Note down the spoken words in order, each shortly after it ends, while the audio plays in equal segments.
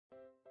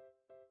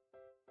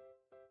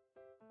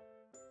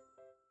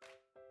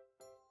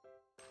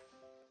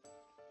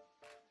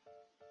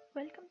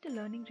Welcome to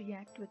Learning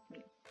React with me.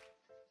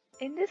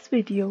 In this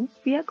video,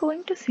 we are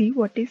going to see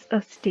what is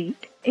a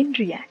state in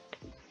React.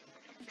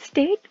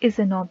 State is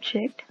an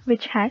object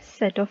which has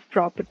set of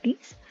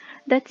properties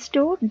that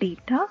store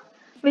data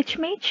which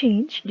may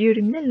change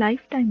during the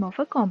lifetime of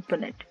a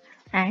component,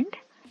 and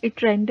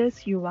it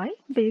renders UI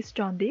based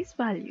on these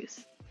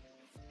values.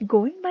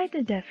 Going by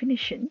the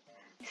definition,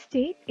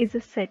 state is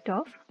a set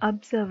of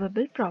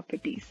observable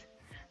properties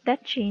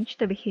that change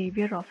the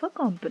behavior of a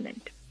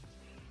component.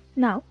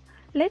 Now,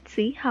 let's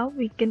see how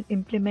we can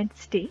implement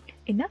state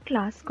in a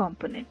class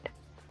component.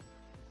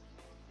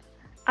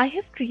 I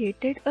have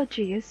created a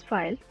JS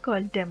file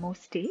called demo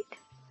state.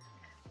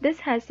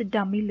 This has a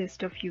dummy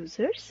list of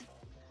users,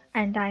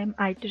 and I am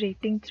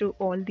iterating through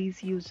all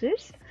these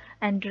users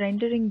and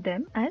rendering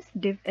them as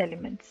div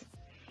elements.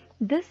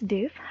 This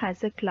div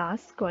has a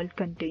class called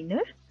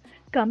container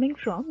coming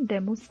from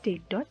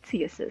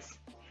demostate.css.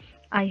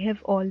 I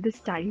have all the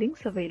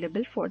stylings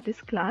available for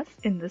this class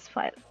in this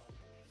file.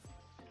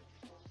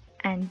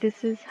 And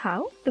this is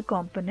how the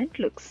component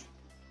looks.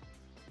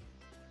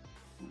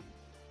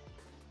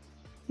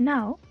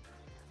 Now,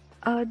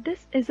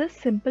 this is a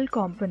simple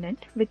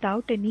component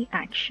without any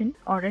action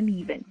or an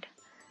event.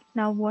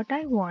 Now what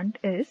I want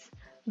is,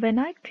 when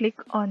I click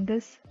on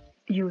this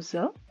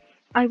user,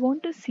 I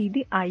want to see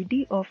the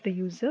ID of the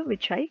user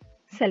which I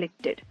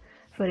selected.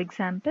 For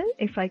example,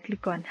 if I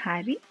click on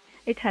Harry,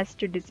 it has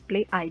to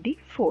display ID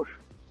 4,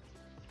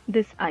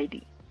 this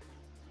ID.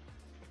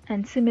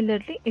 And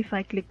similarly, if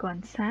I click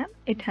on Sam,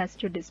 it has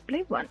to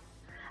display 1.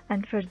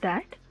 And for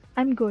that,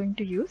 I'm going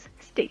to use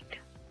state.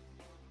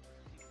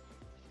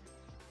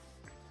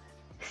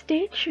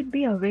 State should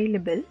be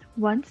available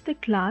once the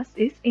class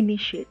is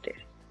initiated,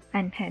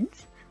 and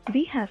hence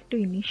we have to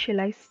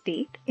initialize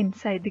state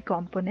inside the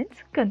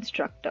component's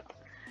constructor.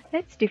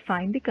 Let's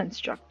define the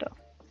constructor.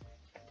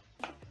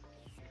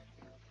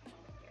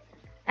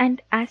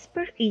 And as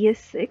per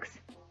ES6,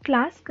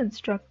 class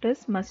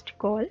constructors must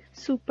call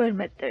super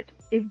method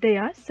if they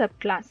are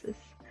subclasses,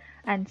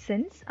 and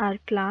since our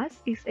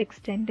class is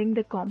extending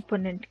the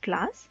component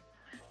class,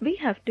 we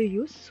have to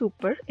use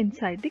super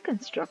inside the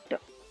constructor.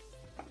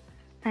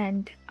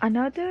 And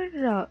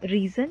another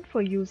reason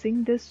for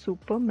using this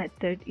super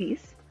method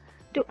is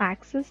to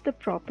access the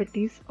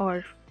properties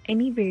or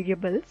any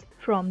variables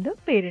from the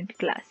parent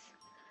class,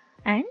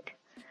 and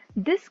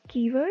this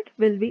keyword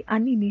will be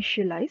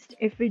uninitialized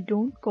if we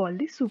don't call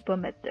the super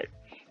method.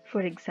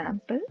 For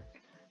example,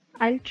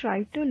 I'll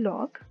try to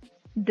log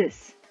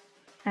this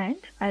and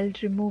I'll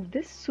remove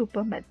this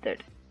super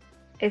method.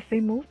 If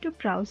we move to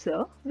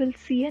browser, we'll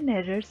see an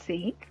error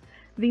saying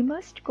we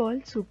must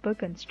call super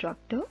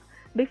constructor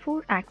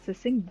before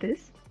accessing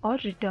this or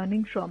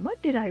returning from a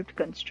derived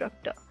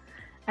constructor.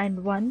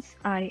 And once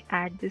I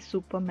add the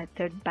super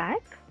method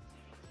back,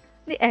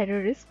 the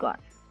error is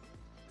gone.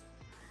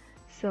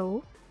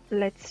 So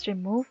let's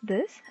remove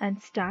this and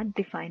start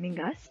defining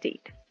our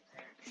state.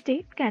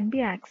 State can be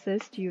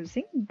accessed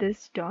using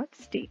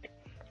this.state,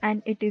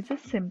 and it is a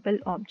simple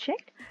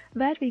object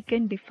where we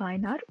can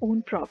define our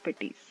own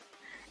properties.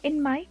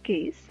 In my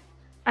case,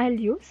 I'll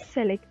use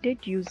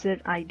selected user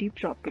ID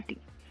property.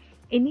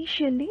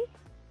 Initially,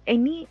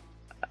 I'm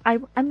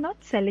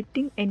not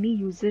selecting any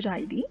user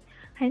ID,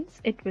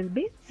 hence it will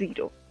be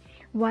 0.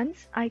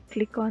 Once I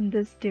click on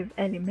this div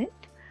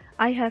element,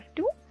 I have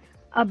to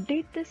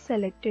update the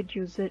selected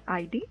user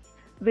ID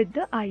with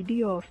the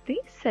ID of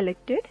the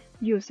selected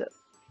user.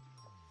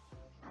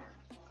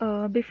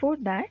 Before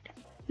that,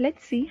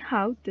 let's see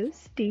how this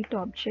state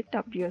object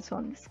appears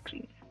on the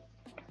screen.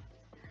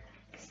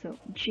 So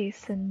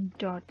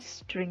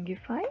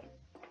json.stringify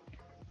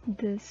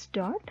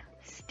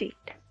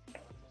this.state.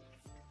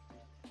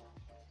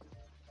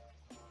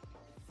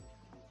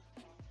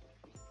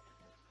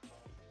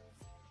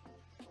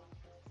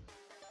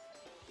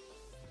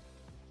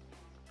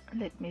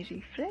 Let me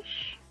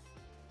refresh.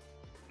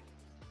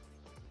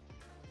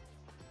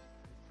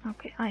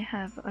 Okay, I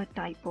have a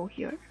typo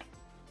here.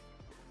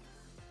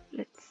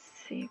 Let's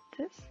save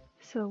this.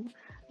 So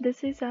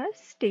this is our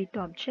state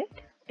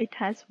object. It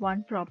has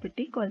one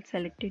property called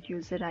selected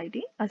user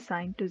ID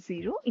assigned to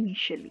 0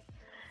 initially.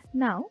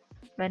 Now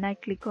when I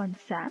click on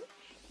Sam,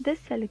 this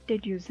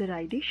selected user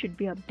ID should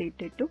be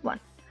updated to 1,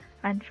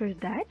 and for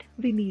that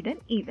we need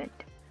an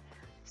event.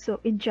 So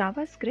in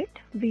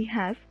JavaScript we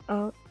have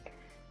a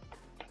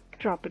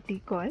property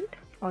called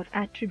or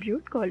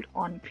attribute called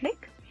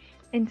onClick.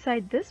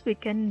 Inside this we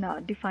can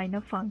define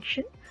a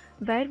function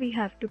where we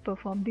have to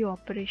perform the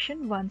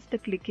operation once the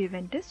click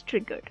event is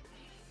triggered,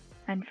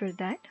 and for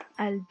that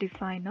I'll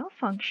define a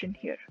function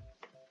here,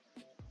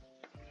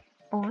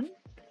 on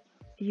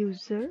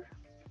user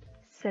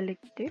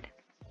selected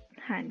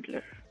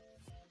handler.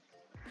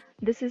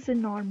 This is a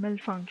normal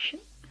function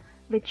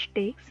which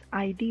takes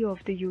ID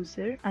of the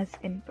user as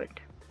input,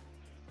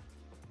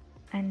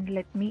 and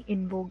let me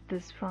invoke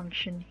this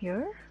function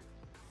here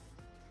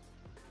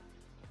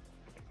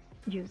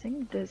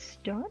using this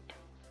dot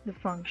the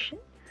function.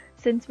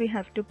 Since we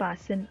have to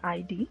pass an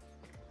ID,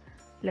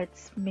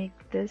 let's make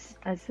this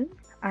as an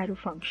arrow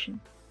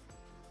function.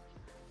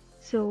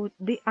 So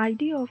the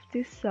ID of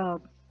this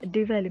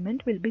div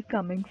element will be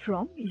coming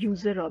from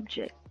user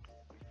object.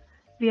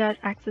 We are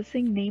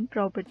accessing name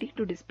property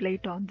to display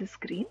it on the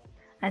screen,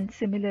 and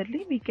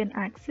similarly we can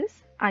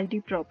access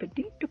ID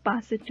property to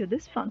pass it to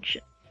this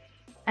function.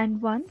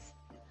 And once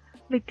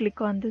we click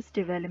on this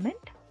div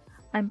element,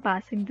 I'm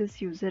passing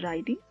this user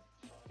ID.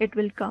 It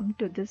will come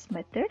to this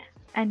method,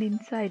 and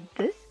inside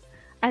this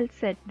I'll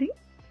set the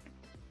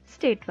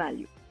state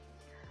value.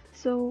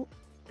 So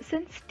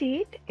since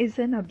state is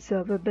an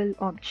observable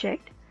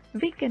object,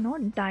 we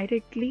cannot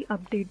directly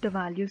update the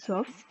values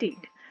of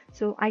state.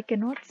 So I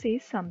cannot say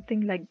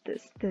something like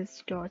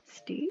this dot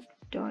state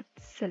dot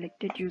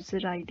selected user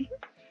ID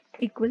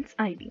equals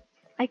ID.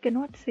 I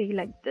cannot say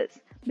like this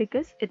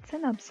because it's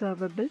an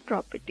observable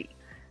property.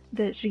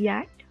 The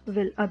React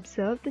will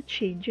observe the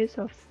changes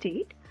of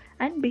state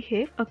and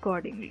behave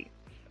accordingly.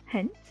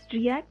 Hence,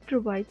 React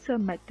provides a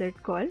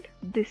method called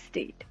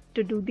thisState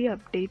to do the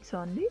updates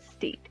on the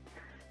state.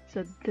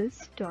 So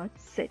this dot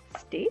set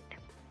state.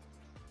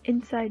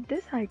 Inside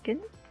this I can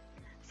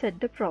set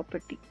the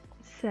property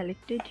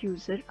selected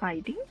user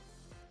ID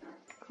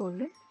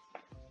colon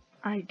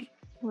ID,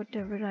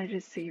 whatever I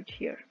received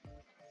here.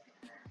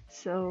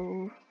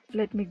 So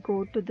let me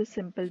go to the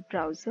simple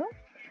browser.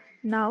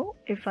 Now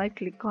if I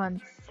click on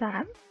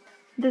SAM,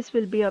 this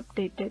will be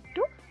updated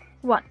to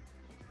 1.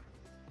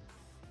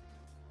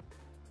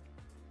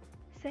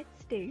 Set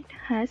state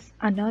has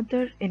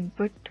another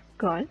input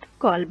called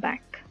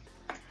callback.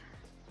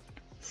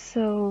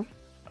 So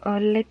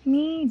let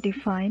me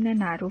define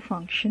an arrow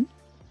function,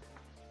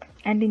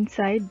 and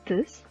inside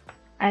this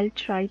I'll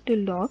try to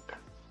log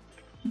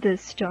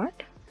this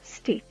dot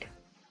state.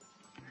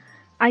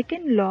 I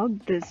can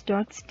log this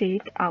dot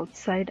state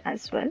outside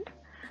as well,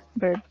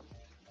 but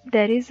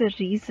there is a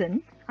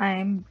reason I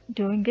am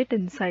doing it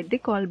inside the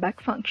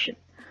callback function.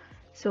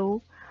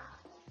 So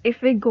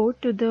if we go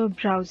to the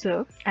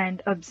browser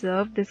and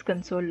observe this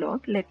console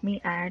log, let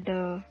me add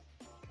a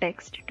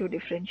text to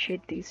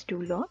differentiate these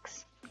two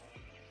logs.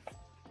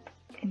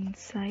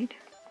 Inside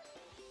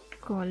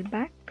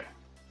callback,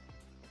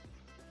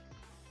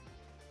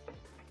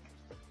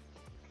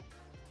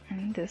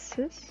 and this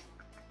is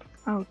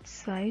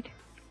outside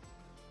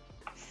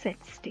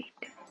set state.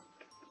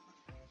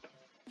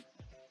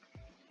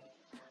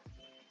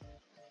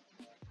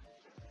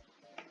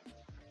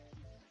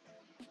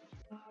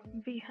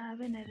 We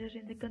have an error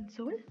in the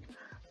console.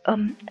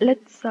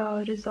 Let's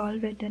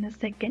resolve it in a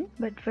second,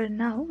 but for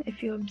now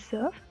if you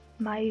observe,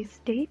 my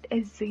state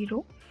is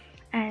 0,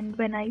 and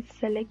when I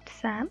select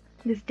SAM,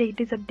 the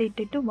state is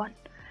updated to 1.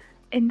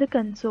 In the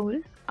console,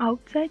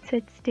 outside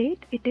set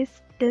state, it is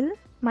still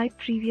my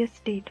previous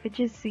state, which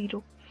is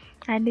 0,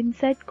 and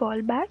inside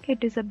callback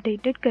it is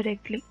updated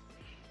correctly.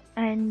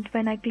 And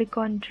when I click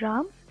on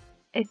drum,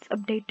 it's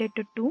updated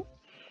to 2,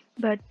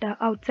 but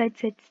outside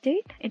set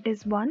state it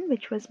is 1,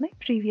 which was my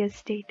previous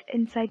state.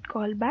 Inside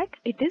callback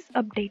it is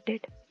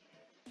updated.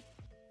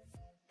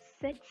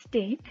 Set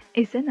state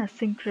is an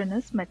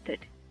asynchronous method.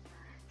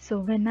 So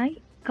when I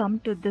come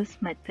to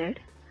this method,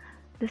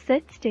 the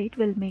set state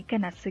will make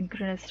an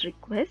asynchronous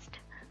request,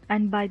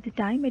 and by the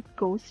time it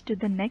goes to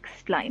the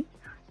next line,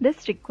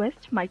 this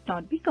request might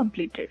not be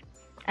completed,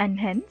 and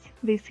hence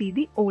we see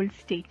the old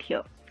state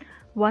here.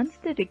 Once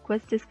the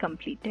request is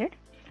completed,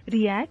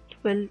 React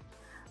will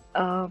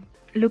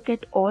look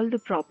at all the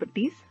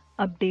properties,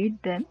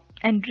 update them,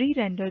 and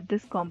re-render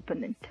this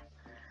component.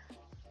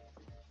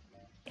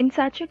 In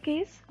such a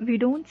case, we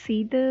don't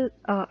see the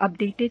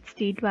updated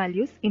state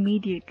values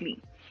immediately.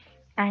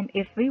 And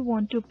if we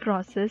want to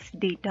process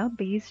data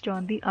based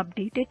on the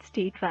updated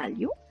state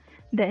value,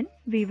 then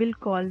we will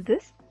call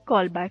this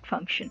callback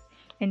function.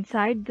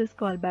 Inside this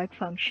callback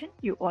function,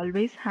 you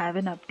always have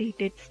an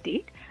updated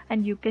state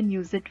and you can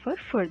use it for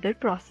further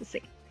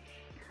processing.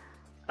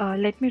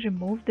 Let me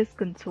remove this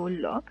console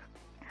log.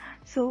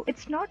 So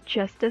it's not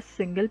just a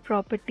single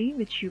property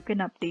which you can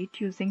update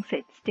using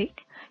set state.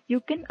 You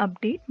can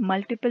update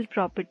multiple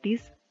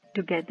properties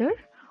together,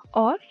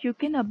 or you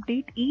can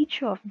update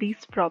each of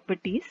these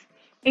properties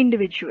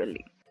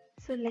individually.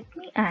 So let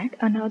me add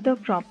another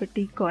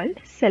property called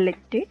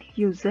selected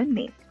user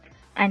name,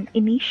 and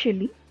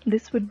initially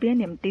this would be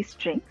an empty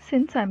string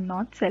since I'm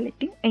not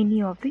selecting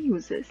any of the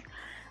users.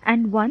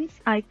 And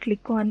once I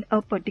click on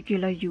a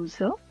particular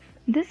user,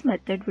 this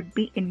method would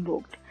be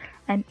invoked,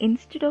 and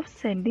instead of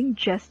sending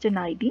just an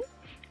ID,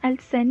 I'll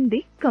send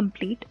the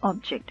complete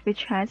object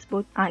which has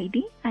both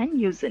ID and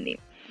username.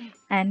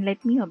 And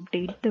let me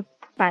update the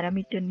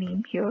parameter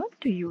name here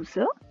to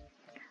user,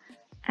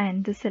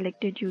 and the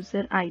selected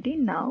user ID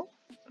now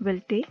will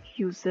take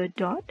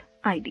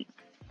user.id.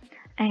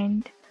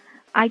 And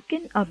I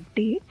can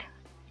update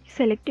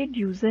selected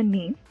user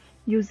name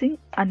using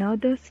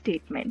another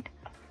statement,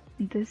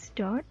 this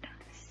dot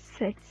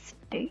set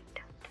state.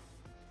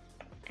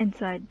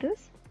 Inside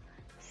this,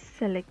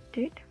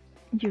 selected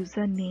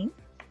user name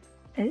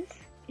is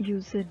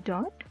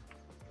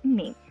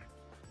user.name.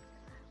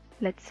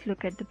 Let's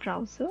look at the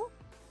browser.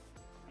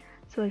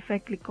 So if I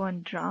click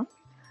on drum,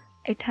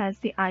 it has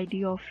the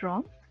ID of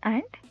ROM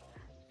and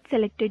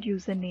selected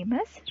username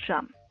as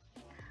Ram,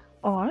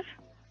 or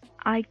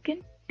I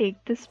can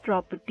take this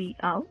property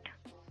out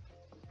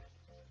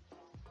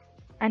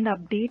and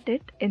update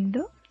it in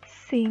the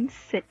same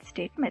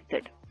setState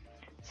method.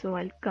 So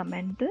I'll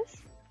comment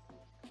this.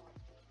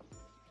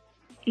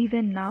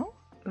 Even now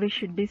we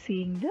should be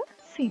seeing the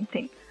same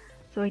thing.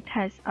 So it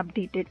has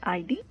updated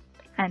ID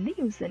and the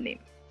username.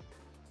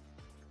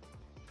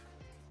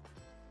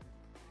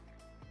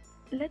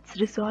 Let's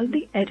resolve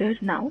the error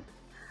now.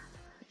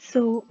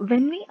 So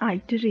when we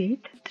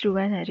iterate through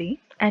an array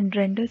and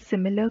render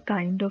similar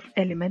kind of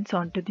elements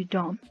onto the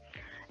DOM,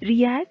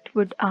 React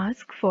would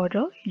ask for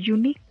a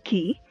unique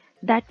key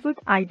that would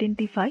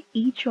identify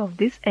each of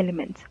these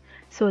elements,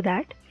 so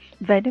that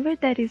whenever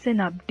there is an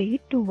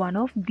update to one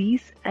of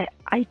these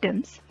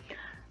items,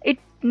 it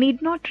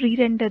need not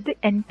re-render the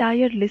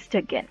entire list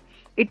again.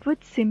 It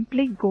would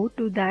simply go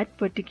to that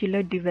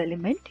particular div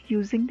element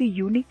using the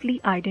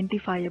uniquely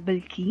identifiable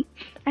key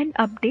and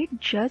update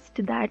just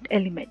that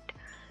element.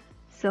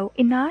 So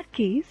in our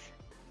case,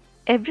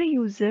 every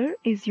user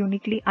is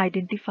uniquely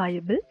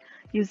identifiable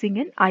using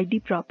an ID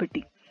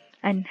property,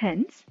 and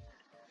hence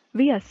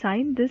we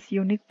assign this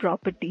unique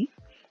property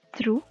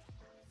through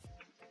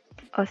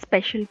a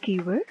special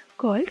keyword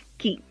called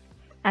key,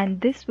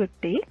 and this would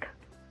take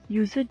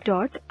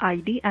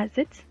user.id as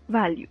its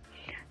value.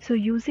 So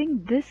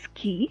using this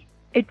key,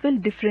 it will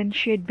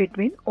differentiate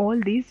between all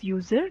these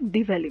user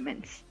div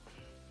elements.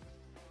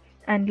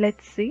 And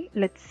let's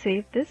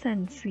save this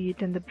and see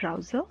it in the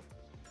browser.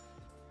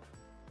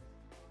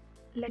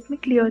 Let me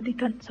clear the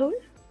console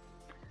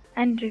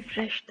and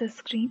refresh the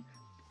screen.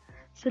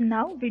 So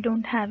now we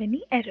don't have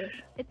any error.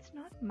 It's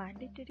not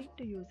mandatory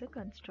to use a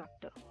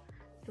constructor.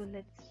 So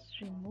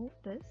let's remove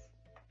this.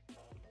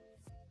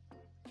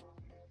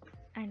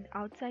 And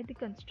outside the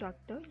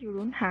constructor, you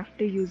don't have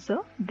to use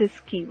this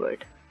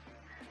keyword.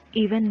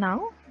 Even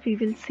now, we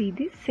will see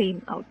the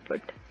same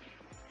output.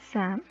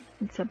 Sam,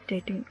 it's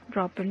updating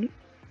properly.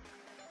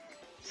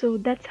 So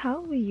that's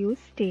how we use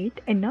state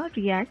in a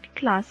React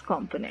class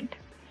component.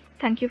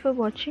 Thank you for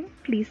watching.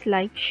 Please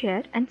like,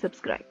 share and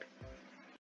subscribe.